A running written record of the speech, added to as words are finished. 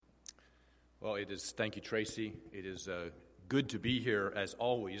Well, thank you, Tracy. It is good to be here as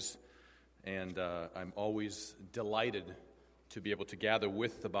always, and I'm always delighted to be able to gather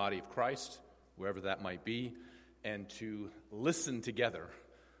with the body of Christ, wherever that might be, and to listen together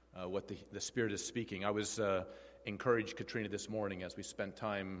what the Spirit is speaking. I was encouraged, Katrina, this morning as we spent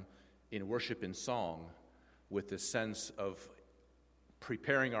time in worship and song with the sense of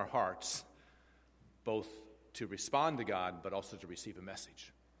preparing our hearts both to respond to God but also to receive a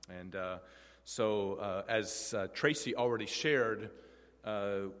message. And so as Tracy already shared,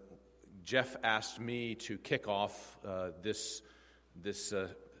 Jeff asked me to kick off this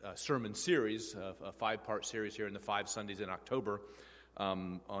sermon series, a 5-part series here in the 5 Sundays in October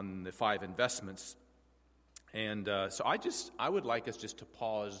on the 5 investments. And so I would like us just to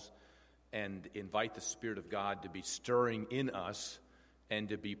pause and invite the Spirit of God to be stirring in us and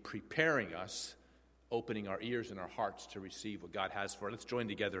to be preparing us, opening our ears and our hearts to receive what God has for us. Let's join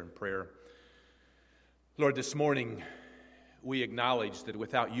together in prayer. Lord, this morning we acknowledge that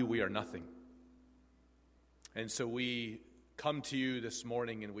without you we are nothing. And so we come to you this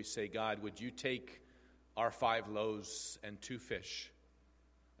morning and we say, God, would you take our 5 loaves and 2 fish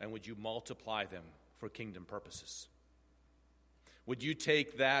and would you multiply them for kingdom purposes? Would you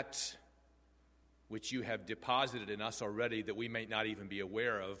take that which you have deposited in us already that we may not even be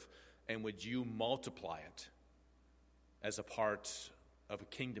aware of, and would you multiply it as a part of a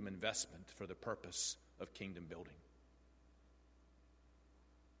kingdom investment for the purpose of kingdom building?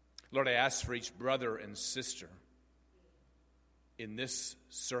 Lord, I ask for each brother and sister in this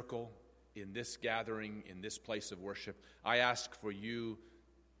circle, in this gathering, in this place of worship. I ask for you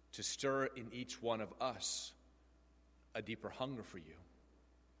to stir in each one of us a deeper hunger for you.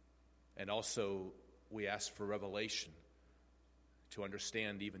 And also, we ask for revelation to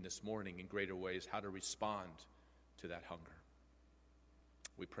understand even this morning in greater ways how to respond to that hunger.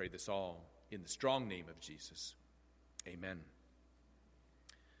 We pray this all in the strong name of Jesus. Amen.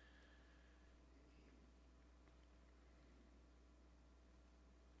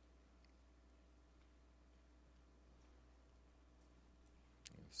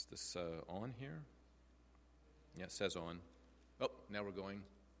 Is this on here? Yeah, it says on. Oh, now we're going.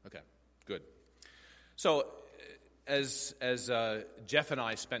 Okay, good. So, as Jeff and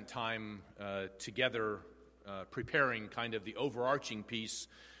I spent time together preparing kind of the overarching piece,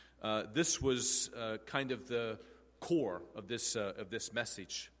 this was kind of the core of this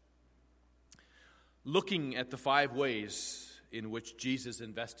message. Looking at the 5 ways in which Jesus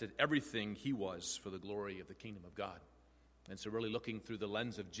invested everything he was for the glory of the kingdom of God. And so really looking through the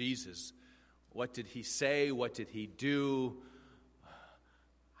lens of Jesus, what did he say? What did he do?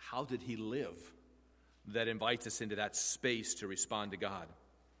 How did he live? That invites us into that space to respond to God.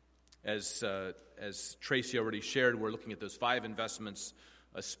 As Tracy already shared, we're looking at those 5 investments: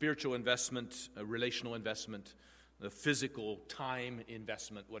 a spiritual investment, a relational investment, the physical time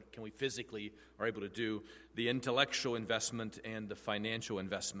investment, what can we physically are able to do, the intellectual investment, and the financial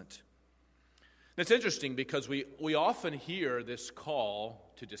investment. And it's interesting because we often hear this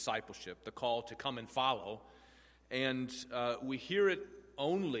call to discipleship, the call to come and follow, and we hear it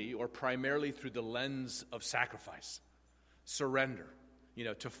only or primarily through the lens of sacrifice, surrender. You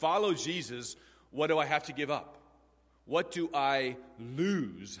know, to follow Jesus, what do I have to give up? What do I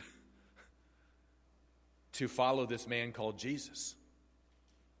lose to follow this man called Jesus?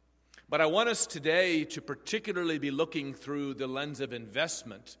 But I want us today to particularly be looking through the lens of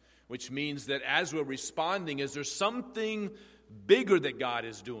investment, which means that as we're responding, is there something bigger that God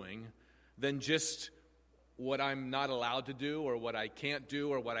is doing than just what I'm not allowed to do or what I can't do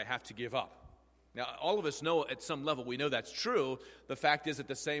or what I have to give up? Now, all of us know at some level we know that's true. The fact is that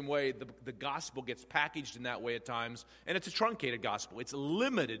the same way the gospel gets packaged in that way at times, and it's a truncated gospel. It's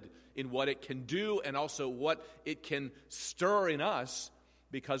limited in what it can do and also what it can stir in us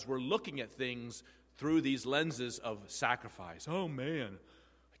because we're looking at things through these lenses of sacrifice. Oh man,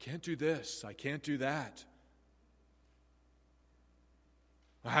 I can't do this, I can't do that.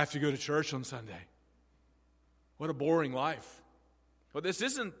 I have to go to church on Sunday. What a boring life. Well, this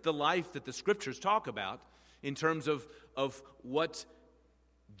isn't the life that the Scriptures talk about in terms of what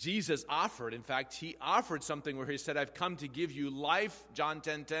Jesus offered. In fact, he offered something where he said, I've come to give you life, John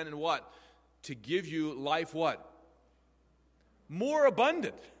 10:10, and what? To give you life what? More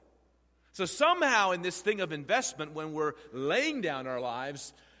abundant. So somehow in this thing of investment, when we're laying down our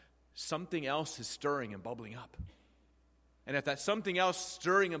lives, something else is stirring and bubbling up. And if that something else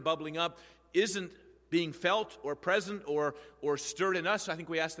stirring and bubbling up isn't being felt or present or stirred in us, I think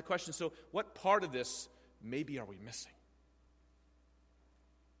we ask the question, so what part of this maybe are we missing?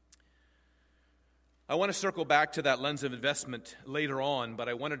 I want to circle back to that lens of investment later on, but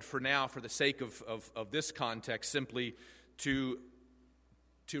I wanted for now, for the sake of this context, simply to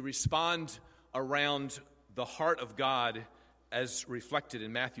respond around the heart of God as reflected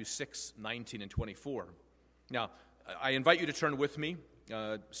in Matthew 6:19 and 24. Now, I invite you to turn with me.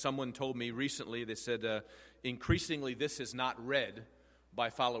 Someone told me recently, they said, increasingly this is not read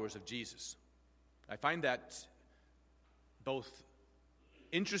by followers of Jesus. I find that both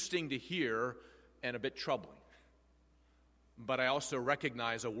interesting to hear and a bit troubling. But I also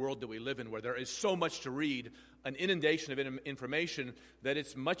recognize a world that we live in where there is so much to read, an inundation of information, that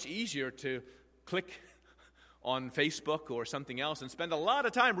it's much easier to click on Facebook or something else and spend a lot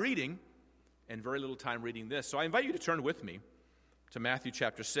of time reading and very little time reading this. So I invite you to turn with me to Matthew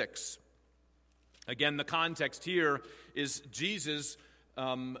chapter 6. Again, the context here is Jesus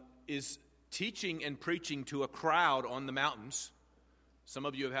is teaching and preaching to a crowd on the mountains. Some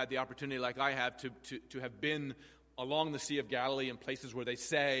of you have had the opportunity, like I have, to have been along the Sea of Galilee in places where they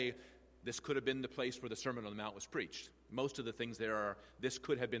say this could have been the place where the Sermon on the Mount was preached. Most of the things there are, this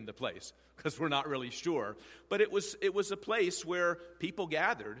could have been the place, because we're not really sure. But it was a place where people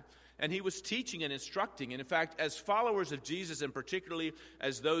gathered, and he was teaching and instructing. And in fact, as followers of Jesus, and particularly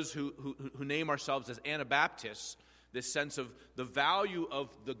as those who name ourselves as Anabaptists, this sense of the value of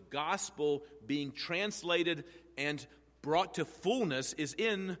the gospel being translated and brought to fullness is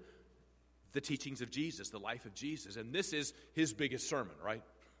in the teachings of Jesus, the life of Jesus. And this is his biggest sermon, right?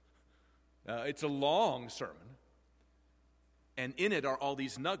 It's a long sermon. And in it are all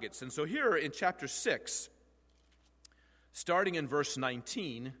these nuggets. And so here in chapter 6, starting in verse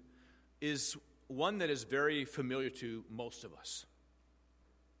 19, is one that is very familiar to most of us.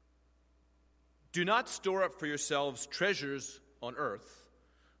 Do not store up for yourselves treasures on earth,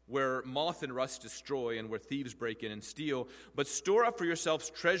 where moth and rust destroy and where thieves break in and steal, but store up for yourselves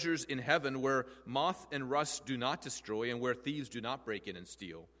treasures in heaven, where moth and rust do not destroy and where thieves do not break in and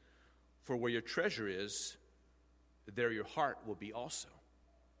steal. For where your treasure is, there your heart will be also.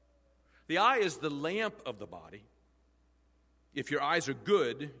 The eye is the lamp of the body. If your eyes are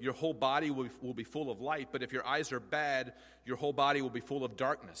good, your whole body will be full of light, but if your eyes are bad, your whole body will be full of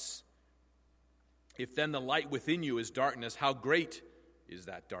darkness. If then the light within you is darkness, how great is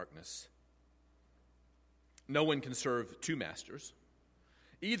that darkness? No one can serve two masters.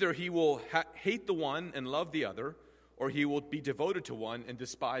 Either he will hate the one and love the other, or he will be devoted to one and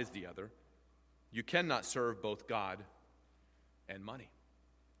despise the other. You cannot serve both God and money.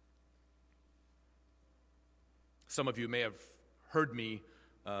 Some of you may have heard me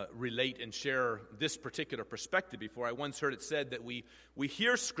relate and share this particular perspective before. I once heard it said that we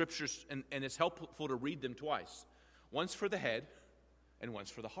hear scriptures and it's helpful to read them twice. Once for the head and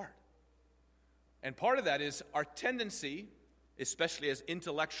once for the heart. And part of that is our tendency, especially as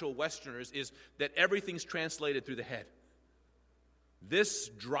intellectual Westerners, is that everything's translated through the head. This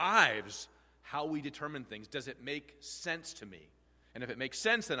drives how we determine things. Does it make sense to me? And if it makes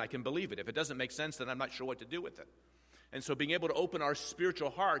sense, then I can believe it. If it doesn't make sense, then I'm not sure what to do with it. And so being able to open our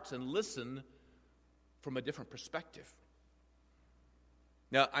spiritual hearts and listen from a different perspective.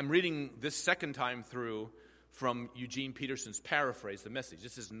 Now, I'm reading this second time through from Eugene Peterson's paraphrase, The Message.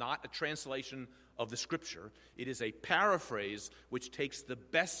 This is not a translation of the Scripture. It is a paraphrase which takes the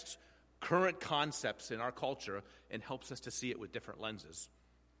best current concepts in our culture and helps us to see it with different lenses.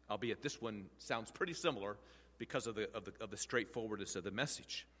 Albeit this one sounds pretty similar because of the straightforwardness of the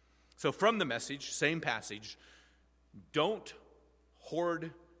Message. So from the Message, same passage, don't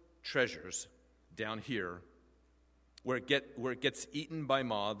hoard treasures down here where it gets eaten by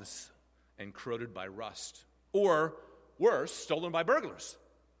moths and corroded by rust. Or, worse, stolen by burglars.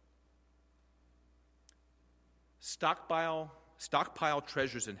 Stockpile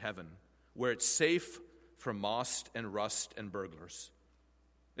treasures in heaven, where it's safe from moth and rust and burglars.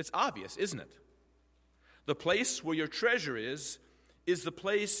 It's obvious, isn't it? The place where your treasure is the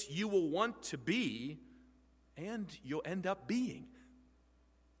place you will want to be, and you'll end up being.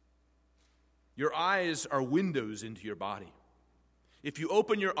 Your eyes are windows into your body. If you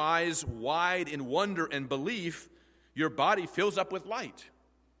open your eyes wide in wonder and belief, your body fills up with light.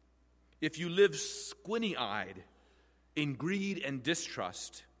 If you live squinty-eyed in greed and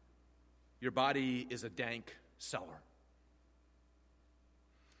distrust, your body is a dank cellar.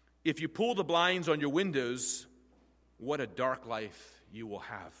 If you pull the blinds on your windows, what a dark life you will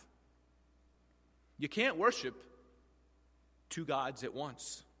have. You can't worship two gods at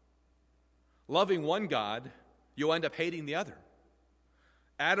once. Loving one God, you'll end up hating the other.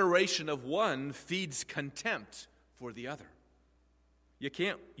 Adoration of one feeds contempt for the other. You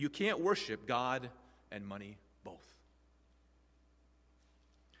can't worship God and money both.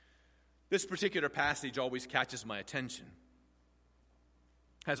 This particular passage always catches my attention,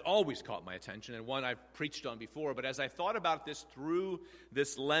 has always caught my attention, and one I've preached on before. But as I thought about this through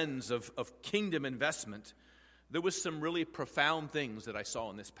this lens of kingdom investment, there was some really profound things that I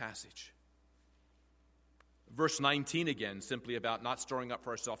saw in this passage. Verse 19 again, simply about not storing up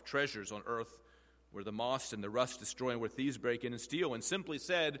for ourselves treasures on earth where the moth and the rust destroy and where thieves break in and steal. And simply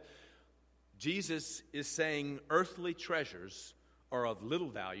said, Jesus is saying earthly treasures are of little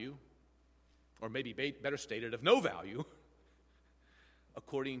value, or maybe better stated, of no value,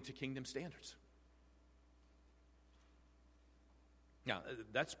 according to kingdom standards. Now,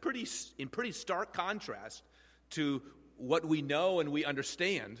 that's in pretty stark contrast to what we know and we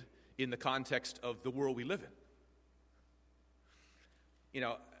understand in the context of the world we live in.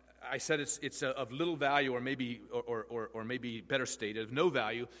 I said it's of little value, or maybe better stated, of no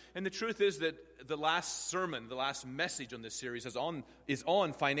value. And the truth is that the last sermon, the last message on this series is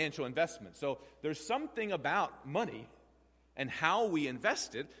on financial investment. So there's something about money and how we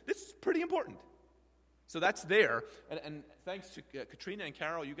invest it that's pretty important. So that's there. And thanks to Katrina and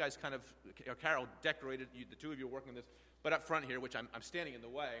Carol, you guys Carol decorated, the two of you are working on this, but up front here, which I'm standing in the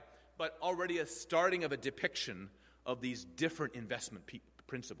way, but already a starting of a depiction of these different investment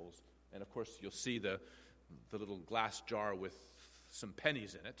principles. And of course, you'll see the little glass jar with some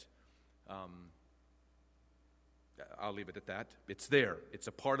pennies in it. I'll leave it at that. It's there. It's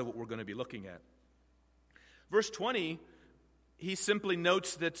a part of what we're going to be looking at. Verse 20, he simply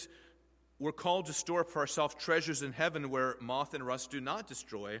notes that we're called to store up for ourselves treasures in heaven where moth and rust do not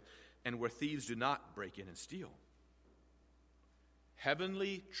destroy and where thieves do not break in and steal.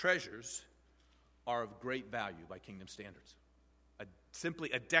 Heavenly treasures are of great value by kingdom standards.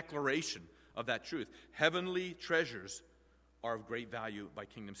 Simply a declaration of that truth. Heavenly treasures are of great value by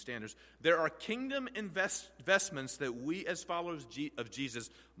kingdom standards. There are kingdom investments that we as followers of Jesus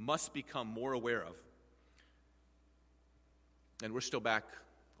must become more aware of. And we're still back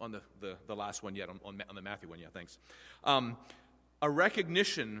on the last one yet, on the Matthew one yet, thanks. A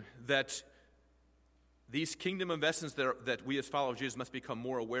recognition that these kingdom investments that we as followers of Jesus must become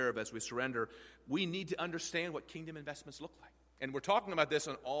more aware of as we surrender. We need to understand what kingdom investments look like. And we're talking about this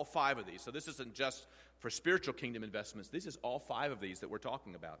on all 5 of these. So this isn't just for spiritual kingdom investments. This is all 5 of these that we're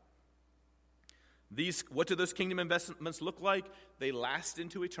talking about. What do those kingdom investments look like? They last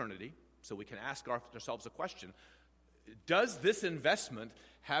into eternity. So we can ask ourselves a question. Does this investment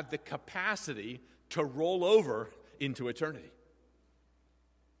have the capacity to roll over into eternity?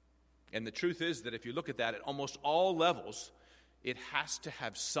 And the truth is that if you look at that at almost all levels, it has to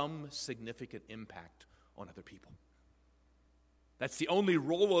have some significant impact on other people. That's the only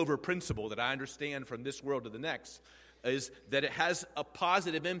rollover principle that I understand from this world to the next, is that it has a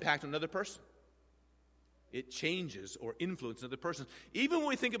positive impact on another person. It changes or influences another person. Even when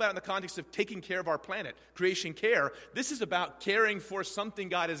we think about it in the context of taking care of our planet, creation care, this is about caring for something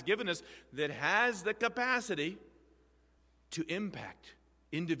God has given us that has the capacity to impact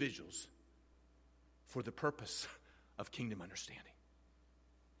individuals for the purpose of kingdom understanding.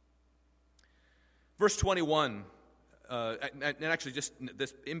 Verse 21, and actually just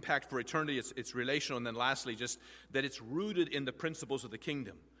this impact for eternity, it's relational, and then lastly, just that it's rooted in the principles of the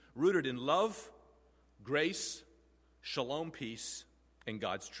kingdom, rooted in love, grace, shalom, peace, and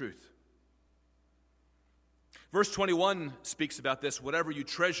God's truth. Verse 21 speaks about this: whatever you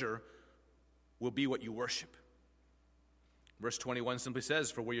treasure will be what you worship. Verse 21 simply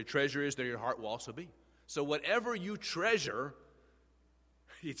says, for where your treasure is, there your heart will also be. So whatever you treasure,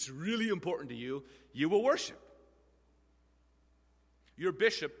 it's really important to you, you will worship. Your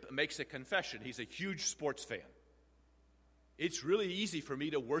bishop makes a confession. He's a huge sports fan. It's really easy for me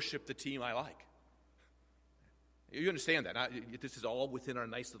to worship the team I like. You understand that. This is all within our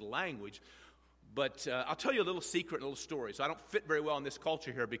nice little language. But I'll tell you a little secret, a little story. So I don't fit very well in this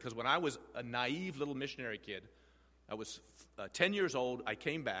culture here, because when I was a naive little missionary kid, I was 10 years old, I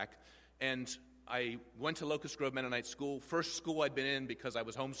came back, and I went to Locust Grove Mennonite School, first school I'd been in because I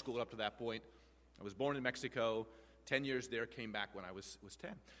was homeschooled up to that point. I was born in Mexico, 10 years there, came back when I was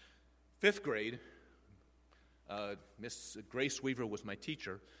 10. 5th grade, Miss Grace Weaver was my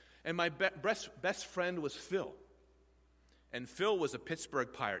teacher, and my best friend was Phil. And Phil was a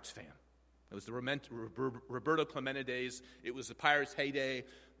Pittsburgh Pirates fan. It was the Roberto Clemente days. It was the Pirates' heyday. It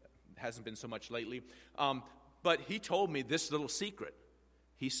hasn't been so much lately. But he told me this little secret.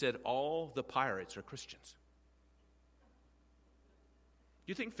 He said, all the Pirates are Christians.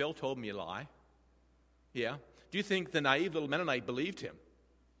 Do you think Phil told me a lie? Yeah. Do you think the naive little Mennonite believed him?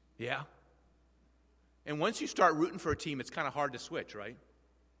 Yeah. And once you start rooting for a team, it's kind of hard to switch, right?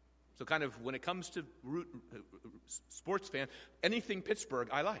 So kind of when it comes to sports fan, anything Pittsburgh,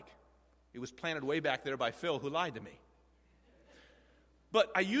 I like. It was planted way back there by Phil, who lied to me.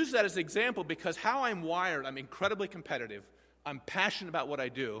 But I use that as an example because how I'm wired, I'm incredibly competitive. I'm passionate about what I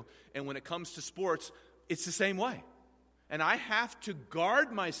do. And when it comes to sports, it's the same way. And I have to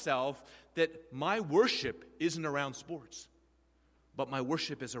guard myself that my worship isn't around sports, but my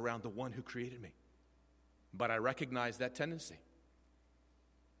worship is around the one who created me. But I recognize that tendency.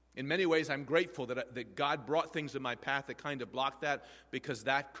 In many ways, I'm grateful that God brought things in my path that kind of blocked that, because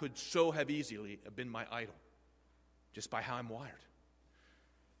that could so have easily have been my idol, just by how I'm wired.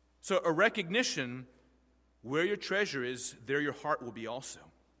 So a recognition, where your treasure is, there your heart will be also.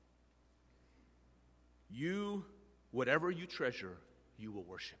 Whatever you treasure, you will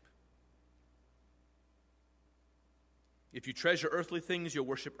worship. If you treasure earthly things, you'll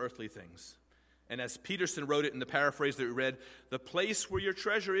worship earthly things. And as Peterson wrote it in the paraphrase that we read, the place where your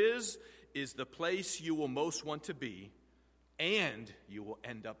treasure is the place you will most want to be, and you will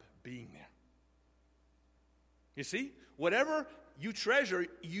end up being there. You see? Whatever you treasure,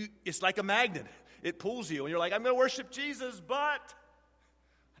 it's like a magnet. It pulls you, and you're like, I'm going to worship Jesus, but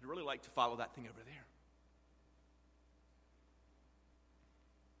I'd really like to follow that thing over there.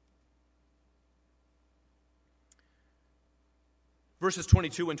 Verses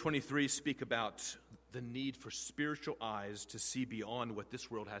 22 and 23 speak about the need for spiritual eyes to see beyond what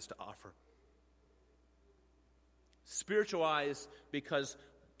this world has to offer. Spiritual eyes, because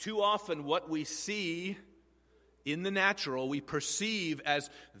too often what we see in the natural, we perceive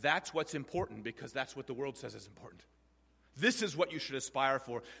as that's what's important because that's what the world says is important. This is what you should aspire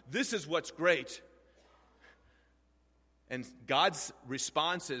for. This is what's great. And God's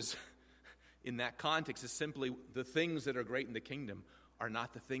responses in that context is simply the things that are great in the kingdom are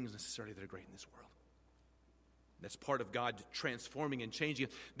not the things necessarily that are great in this world. That's part of God transforming and changing.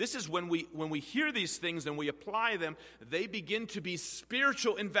 This is when we hear these things and we apply them, they begin to be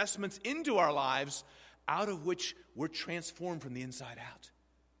spiritual investments into our lives, out of which we're transformed from the inside out.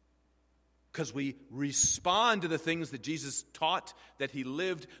 Because we respond to the things that Jesus taught, that he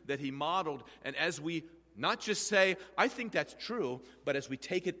lived, that he modeled, and as we not just say, I think that's true, but as we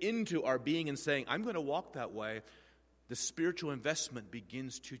take it into our being and saying, I'm going to walk that way, the spiritual investment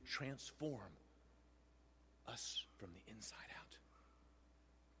begins to transform us from the inside out.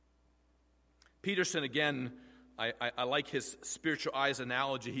 Peterson, again, I like his spiritual eyes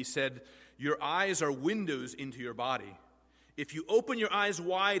analogy. He said, your eyes are windows into your body. If you open your eyes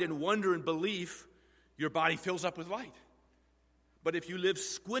wide in wonder and belief, your body fills up with light. But if you live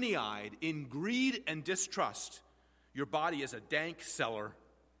squinty-eyed in greed and distrust, your body is a dank cellar.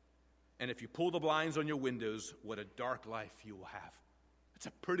 And if you pull the blinds on your windows, what a dark life you will have. That's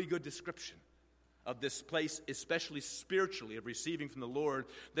a pretty good description of this place, especially spiritually, of receiving from the Lord,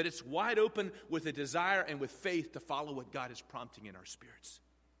 that it's wide open with a desire and with faith to follow what God is prompting in our spirits.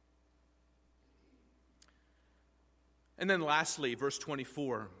 And then lastly, verse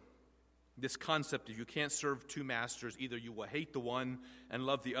 24. This concept of you can't serve two masters. Either you will hate the one and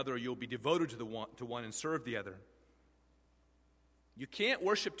love the other, or you'll be devoted to one and serve the other. You can't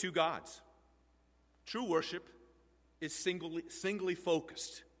worship two gods. True worship is singly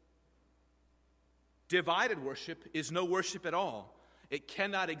focused. Divided worship is no worship at all. It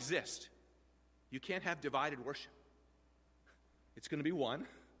cannot exist. You can't have divided worship. It's going to be one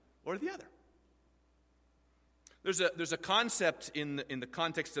or the other. There's a concept in the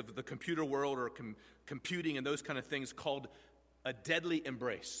context of the computer world or computing and those kind of things called a deadly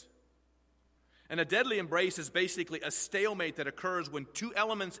embrace. And a deadly embrace is basically a stalemate that occurs when two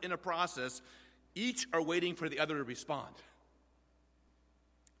elements in a process each are waiting for the other to respond.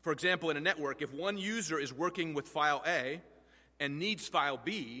 For example, in a network, if one user is working with file A and needs file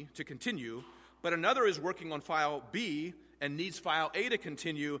B to continue, but another is working on file B and needs file A to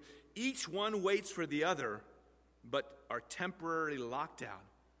continue, each one waits for the other, but are temporarily locked out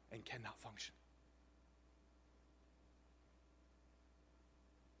and cannot function.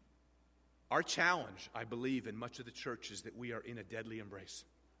 Our challenge, I believe, in much of the church is that we are in a deadly embrace.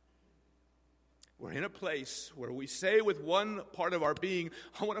 We're in a place where we say with one part of our being,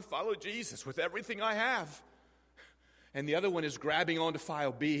 I want to follow Jesus with everything I have. And the other one is grabbing onto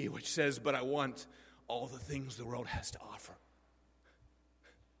file B, which says, but I want all the things the world has to offer.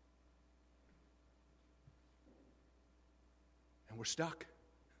 And we're stuck.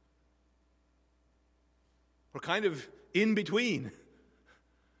 We're kind of in between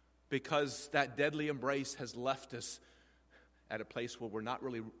because that deadly embrace has left us at a place where we're not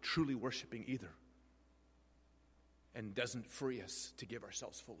really truly worshiping either, and doesn't free us to give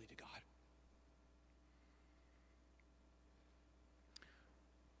ourselves fully to God.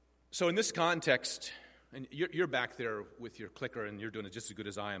 So in this context, And you're back there with your clicker, and you're doing it just as good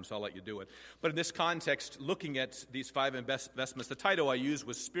as I am, so I'll let you do it. But in this context, looking at these 5 investments, the title I used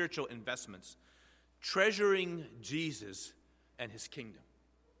was Spiritual Investments, Treasuring Jesus and His Kingdom.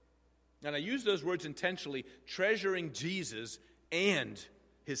 And I use those words intentionally, treasuring Jesus and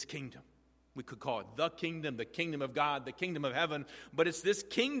His kingdom. We could call it the kingdom of God, the kingdom of heaven, but it's this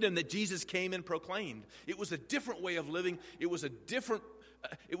kingdom that Jesus came and proclaimed. It was a different way of living. It was different.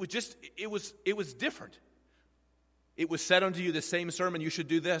 It was different. It was said unto you, the same sermon, you should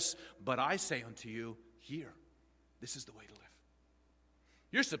do this, but I say unto you, here, this is the way to live.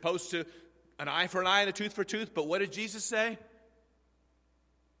 You're supposed to, an eye for an eye and a tooth for a tooth, but what did Jesus say?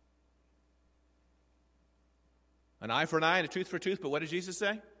 An eye for an eye and a tooth for a tooth, but what did Jesus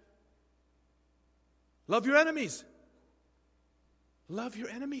say? Love your enemies. Love your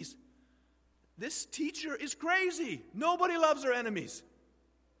enemies. This teacher is crazy. Nobody loves their enemies.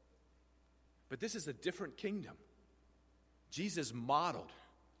 But this is a different kingdom. Jesus modeled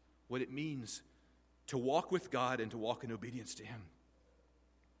what it means to walk with God and to walk in obedience to Him.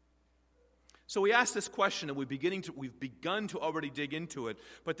 So we ask this question, and we've begun to already dig into it,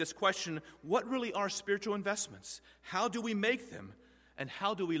 but this question, what really are spiritual investments? How do we make them? And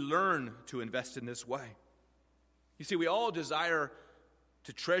how do we learn to invest in this way? You see, we all desire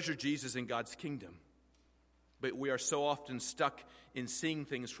to treasure Jesus in God's kingdom, but we are so often stuck in seeing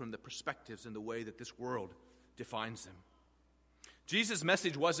things from the perspectives and the way that this world defines them. Jesus'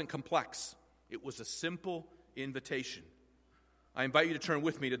 message wasn't complex. It was a simple invitation. I invite you to turn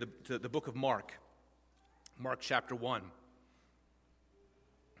with me to the book of Mark, Mark chapter 1.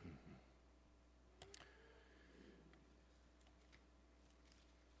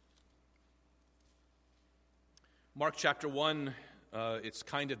 Mark chapter 1, it's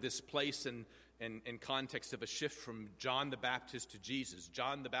kind of this place and context of a shift from John the Baptist to Jesus.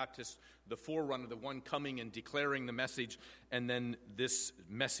 John the Baptist, the forerunner, the one coming and declaring the message, and then this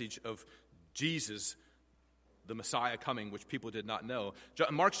message of Jesus, the Messiah coming, which people did not know.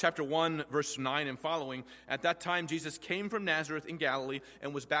 Mark chapter 1, verse 9 and following, at that time Jesus came from Nazareth in Galilee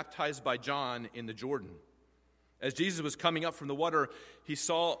and was baptized by John in the Jordan. As Jesus was coming up from the water, he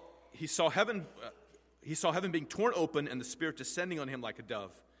saw heaven being torn open and the Spirit descending on him like a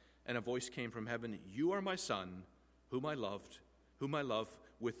dove. And a voice came from heaven, "You are my Son, whom I love,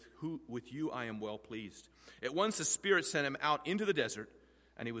 with you I am well pleased." At once the Spirit sent him out into the desert,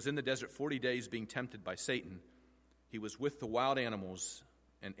 and he was in the desert 40 days being tempted by Satan. He was with the wild animals,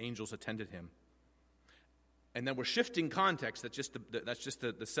 and angels attended him. And then we're shifting context. That's just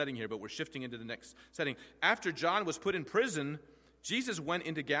the setting here, but we're shifting into the next setting. After John was put in prison, Jesus went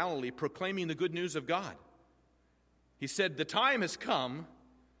into Galilee proclaiming the good news of God. He said, "The time has come.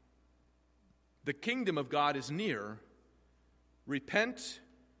 The kingdom of God is near. Repent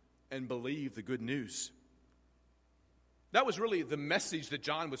and believe the good news." That was really the message that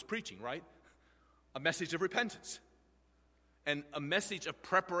John was preaching, right? A message of repentance and a message of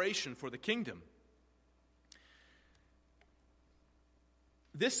preparation for the kingdom.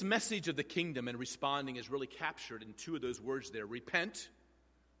 This message of the kingdom and responding is really captured in 2 of those words there, repent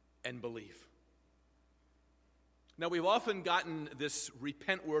and believe. Now, we've often gotten this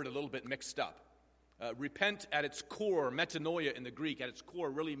repent word a little bit mixed up. Repent at its core, metanoia in the Greek, at its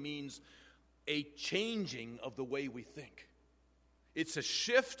core really means a changing of the way we think. It's a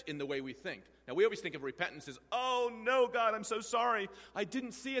shift in the way we think. Now, we always think of repentance as, "Oh, no, God, I'm so sorry. I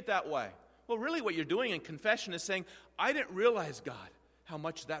didn't see it that way." Well, really what you're doing in confession is saying, "I didn't realize, God, how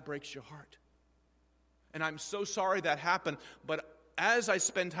much that breaks your heart. And I'm so sorry that happened, but as I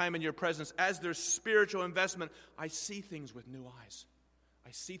spend time in your presence, as there's spiritual investment, I see things with new eyes.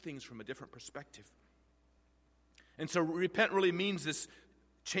 I see things from a different perspective." And so repent really means this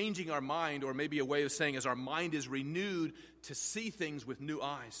changing our mind, or maybe a way of saying as our mind is renewed to see things with new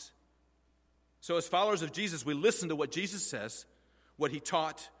eyes. So as followers of Jesus, we listen to what Jesus says, what He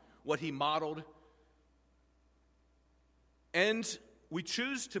taught, what He modeled, and we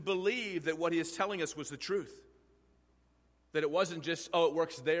choose to believe that what He is telling us was the truth. That it wasn't just, it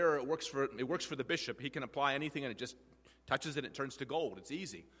works there, it works for the bishop. He can apply anything and it just touches it, it turns to gold. It's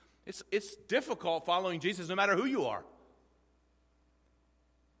easy. It's difficult following Jesus no matter who you are.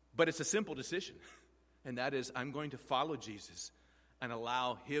 But it's a simple decision. And that is, I'm going to follow Jesus and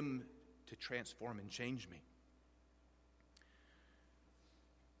allow Him to transform and change me.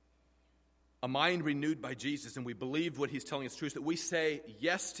 A mind renewed by Jesus, and we believe what He's telling us is true, that we say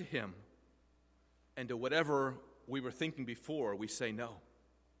yes to Him, and to whatever we were thinking before, we say no.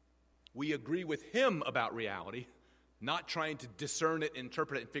 We agree with Him about reality, not trying to discern it,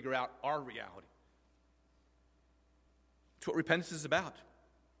 interpret it, and figure out our reality. That's what repentance is about.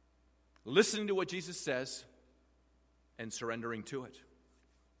 listening to what Jesus says and surrendering to it.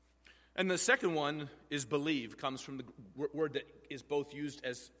 And the second one is believe, comes from the word that is both used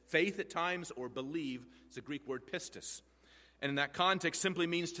as faith at times or believe. It's the Greek word pistis. And in that context simply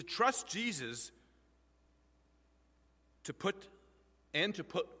means to trust Jesus, to put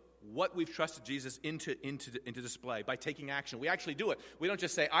what we've trusted Jesus into display by taking action. We actually do it. We don't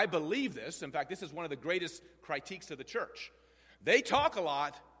just say, I believe this. In fact, this is one of the greatest critiques of the church. They talk a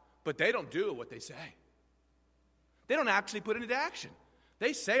lot, but they don't do what they say. They don't actually put it into action.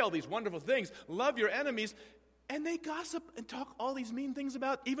 They say all these wonderful things, love your enemies, and they gossip and talk all these mean things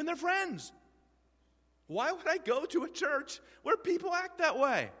about even their friends. Why would I go to a church where people act that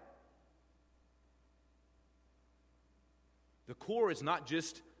way? The core is not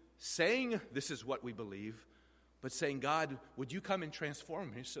just saying this is what we believe, but saying, God, would you come and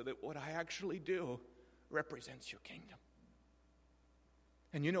transform me so that what I actually do represents your kingdom?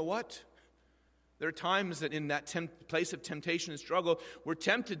 And you know what? There are times that in that place of temptation and struggle, we're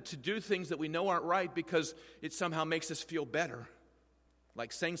tempted to do things that we know aren't right because it somehow makes us feel better.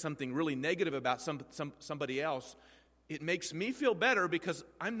 Like saying something really negative about somebody else. It makes me feel better because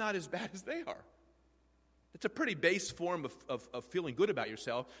I'm not as bad as they are. It's a pretty base form of feeling good about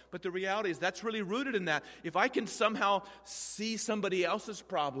yourself, but the reality is that's really rooted in that. If I can somehow see somebody else's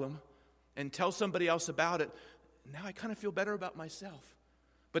problem and tell somebody else about it, now I kind of feel better about myself.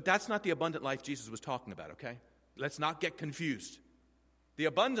 But that's not the abundant life Jesus was talking about, okay? Let's not get confused. The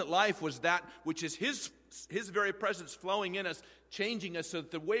abundant life was that which is His very presence flowing in us, changing us so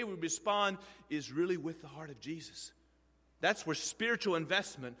that the way we respond is really with the heart of Jesus. That's where spiritual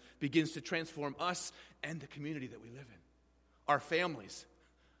investment begins to transform us and the community that we live in. Our families,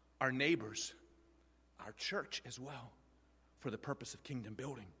 our neighbors, our church as well, for the purpose of kingdom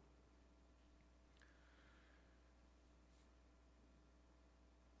building.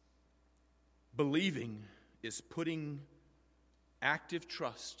 Believing is putting active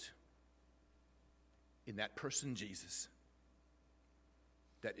trust in that person, Jesus,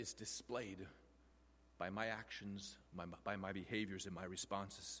 that is displayed by my actions, by my behaviors and my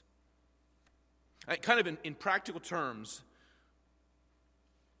responses. Kind of in practical terms,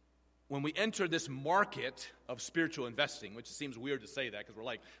 when we enter this market of spiritual investing, which seems weird to say that because we're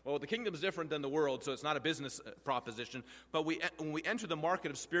like, well, the kingdom is different than the world, so it's not a business proposition. But when we enter the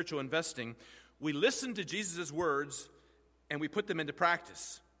market of spiritual investing, we listen to Jesus' words and we put them into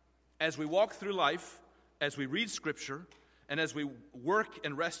practice. As we walk through life, as we read Scripture, and as we work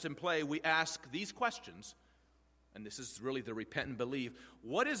and rest and play, we ask these questions. And this is really the repent and believe.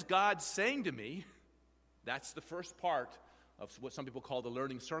 What is God saying to me? That's the first part of what some people call the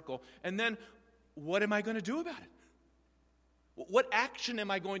learning circle. And then, what am I going to do about it? What action am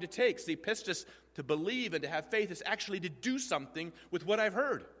I going to take? See, pistis, to believe and to have faith, is actually to do something with what I've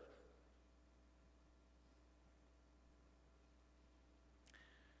heard.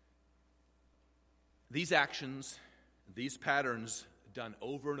 These actions, these patterns done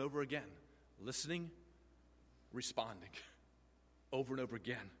over and over again, listening, responding, over and over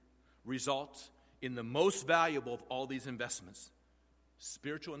again, result in the most valuable of all these investments,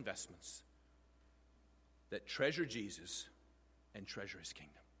 spiritual investments that treasure Jesus and treasure His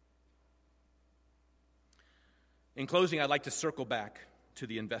kingdom. In closing, I'd like to circle back to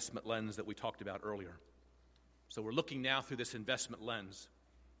the investment lens that we talked about earlier. So we're looking now through this investment lens.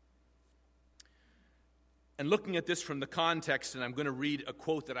 And looking at this from the context, and I'm going to read a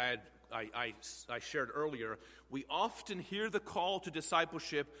quote that I shared earlier, we often hear the call to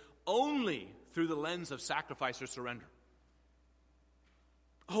discipleship only through the lens of sacrifice or surrender.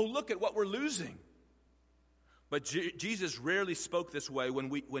 Oh, look at what we're losing. But Jesus rarely spoke this way.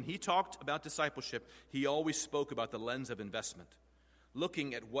 When He talked about discipleship, He always spoke about the lens of investment,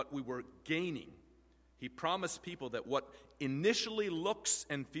 looking at what we were gaining. He promised people that what initially looks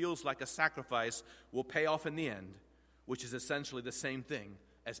and feels like a sacrifice will pay off in the end, which is essentially the same thing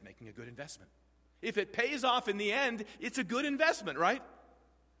as making a good investment. If it pays off in the end, it's a good investment, right?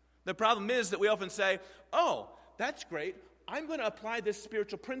 The problem is that we often say, oh, that's great. I'm going to apply this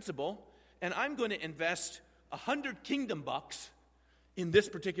spiritual principle, and I'm going to invest 100 kingdom bucks in this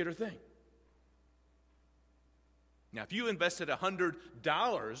particular thing. Now, if you invested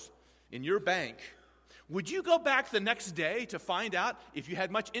 $100 in your bank, would you go back the next day to find out if you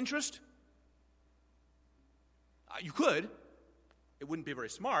had much interest? You could. It wouldn't be very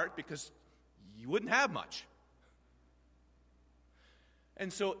smart because you wouldn't have much.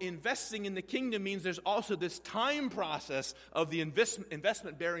 And so investing in the kingdom means there's also this time process of the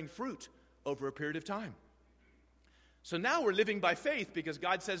investment bearing fruit over a period of time. So now we're living by faith because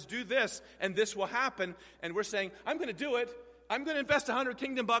God says, do this, and this will happen. And we're saying, I'm going to do it. I'm going to invest 100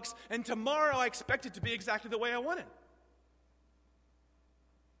 kingdom bucks, and tomorrow I expect it to be exactly the way I want it.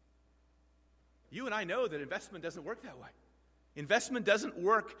 You and I know that investment doesn't work that way. Investment doesn't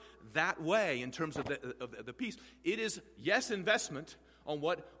work that way in terms of the piece. It is, yes, investment on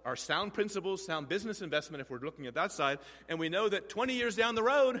what are sound principles, sound business investment if we're looking at that side, and we know that 20 years down the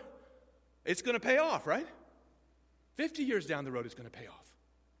road, it's going to pay off, right? 50 years down the road, it's going to pay off.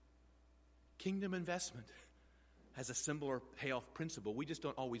 Kingdom investment has a similar payoff principle. We just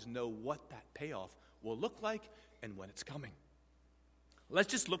don't always know what that payoff will look like and when it's coming. Let's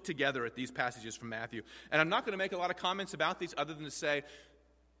just look together at these passages from Matthew. And I'm not going to make a lot of comments about these other than to say,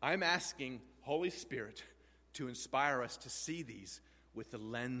 I'm asking Holy Spirit to inspire us to see these with the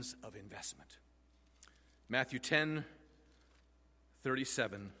lens of investment. Matthew 10,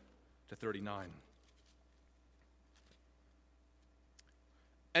 37 to 39.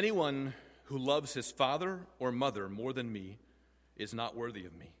 Anyone who loves his father or mother more than me is not worthy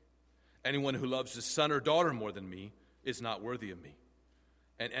of me. Anyone who loves his son or daughter more than me is not worthy of me.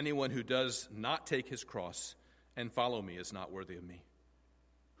 And anyone who does not take his cross and follow me is not worthy of me.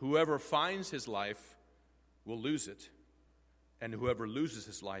 Whoever finds his life will lose it, and whoever loses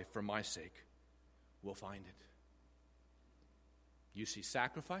his life for my sake will find it. You see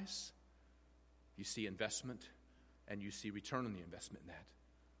sacrifice, you see investment, and you see return on the investment in that.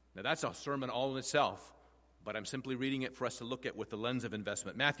 Now that's a sermon all in itself, but I'm simply reading it for us to look at with the lens of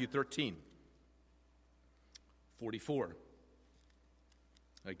investment. Matthew 13, 44.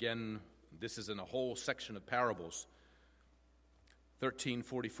 Again, this is in a whole section of parables.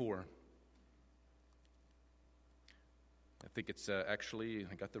 13:44. I think it's actually,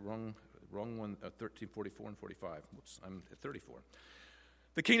 I got the wrong one, 13:44 and 45. Whoops, I'm at 34.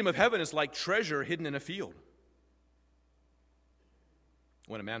 The kingdom of heaven is like treasure hidden in a field.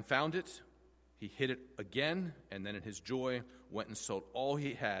 When a man found it, he hid it again, and then in his joy went and sold all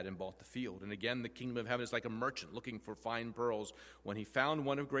he had and bought the field. And again, the kingdom of heaven is like a merchant looking for fine pearls. When he found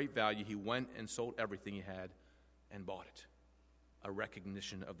one of great value, he went and sold everything he had and bought it. A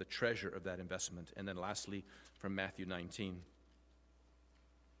recognition of the treasure of that investment. And then lastly, from Matthew 19.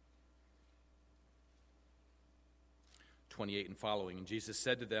 28 and following. And Jesus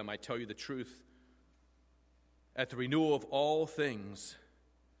said to them, I tell you the truth, at the renewal of all things,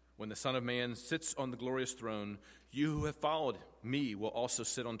 when the Son of Man sits on the glorious throne, you who have followed me will also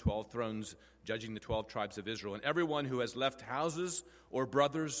sit on 12 thrones, judging the 12 tribes of Israel. And everyone who has left houses or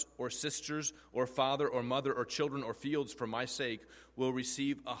brothers or sisters or father or mother or children or fields for my sake will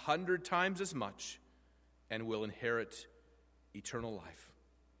receive 100 times as much and will inherit eternal life.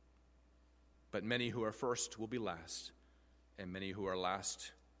 But many who are first will be last, and many who are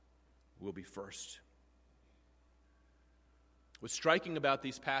last will be first. What's striking about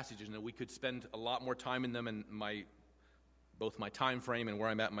these passages, and we could spend a lot more time in them, and both my time frame and where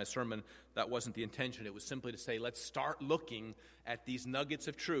I'm at in my sermon, that wasn't the intention. It was simply to say, let's start looking at these nuggets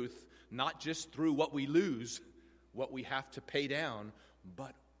of truth, not just through what we lose, what we have to pay down,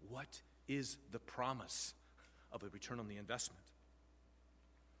 but what is the promise of a return on the investment.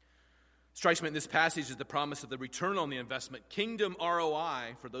 Strikes me in this passage is the promise of the return on the investment. Kingdom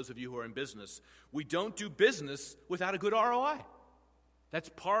ROI, for those of you who are in business. We don't do business without a good ROI. That's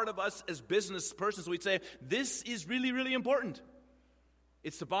part of us as business persons. We'd say, this is really, really important.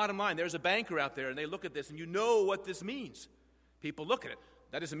 It's the bottom line. There's a banker out there, and they look at this, and you know what this means. People look at it.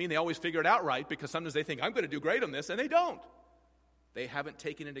 That doesn't mean they always figure it out right, because sometimes they think, I'm going to do great on this, and they don't. They haven't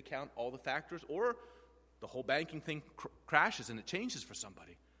taken into account all the factors, or the whole banking thing crashes and it changes for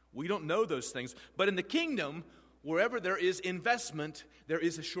somebody. We don't know those things. But in the kingdom, wherever there is investment, there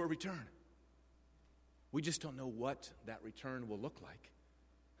is a sure return. We just don't know what that return will look like.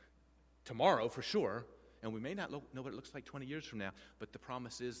 Tomorrow, for sure, and we may not know what it looks like 20 years from now, but the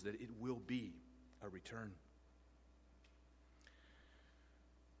promise is that it will be a return.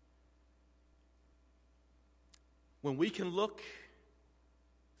 When we can look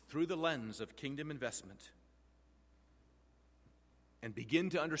through the lens of kingdom investment and begin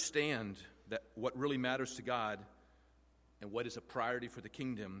to understand that what really matters to God and what is a priority for the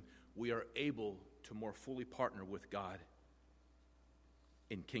kingdom, we are able to more fully partner with God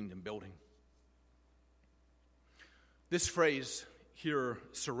in kingdom building. This phrase here,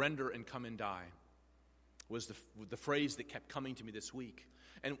 surrender and come and die, was the phrase that kept coming to me this week.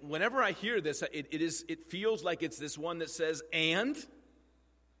 And whenever I hear this, it feels like it's this one that says, and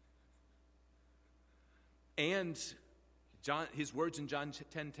John, his words in John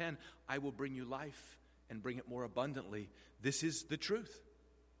 10:10, I will bring you life and bring it more abundantly. This is the truth.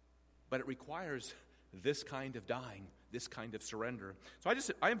 But it requires this kind of dying, this kind of surrender. So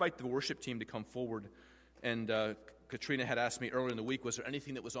I invite the worship team to come forward and Katrina had asked me earlier in the week, was there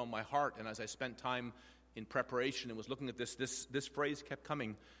anything that was on my heart? And as I spent time in preparation and was looking at this phrase kept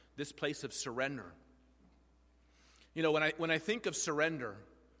coming, this place of surrender. You know, when I think of surrender,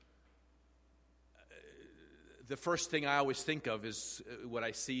 the first thing I always think of is what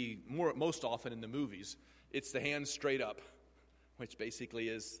I see most often in the movies. It's the hand straight up, which basically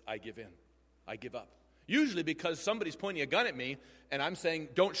is, I give in. I give up. Usually because somebody's pointing a gun at me and I'm saying,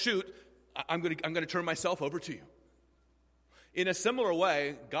 don't shoot, I'm going to turn myself over to you. In a similar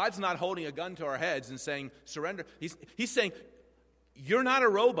way, God's not holding a gun to our heads and saying, surrender. He's saying, you're not a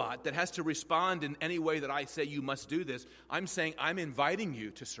robot that has to respond in any way that I say you must do this. I'm saying I'm inviting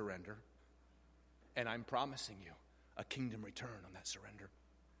you to surrender, and I'm promising you a kingdom return on that surrender.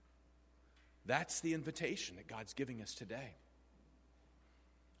 That's the invitation that God's giving us today.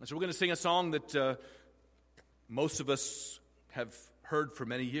 And so we're going to sing a song that most of us have heard for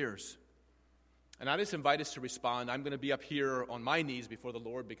many years. And I just invite us to respond. I'm going to be up here on my knees before the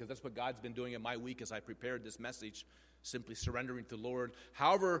Lord because that's what God's been doing in my week as I prepared this message, simply surrendering to the Lord.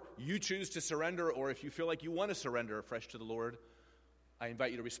 However you choose to surrender, or if you feel like you want to surrender afresh to the Lord, I invite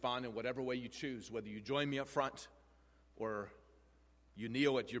you to respond in whatever way you choose, whether you join me up front or you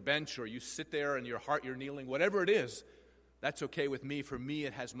kneel at your bench or you sit there in your heart you're kneeling, whatever it is, that's okay with me. For me,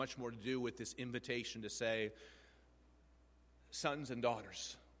 it has much more to do with this invitation to say, sons and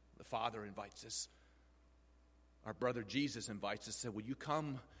daughters, the Father invites us. Our brother Jesus invites us. Said, will you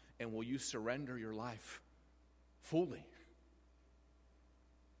come and will you surrender your life fully?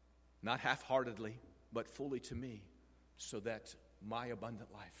 Not half-heartedly, but fully to me, so that my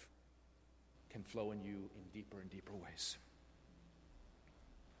abundant life can flow in you in deeper and deeper ways.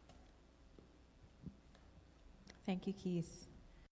 Thank you, Keith.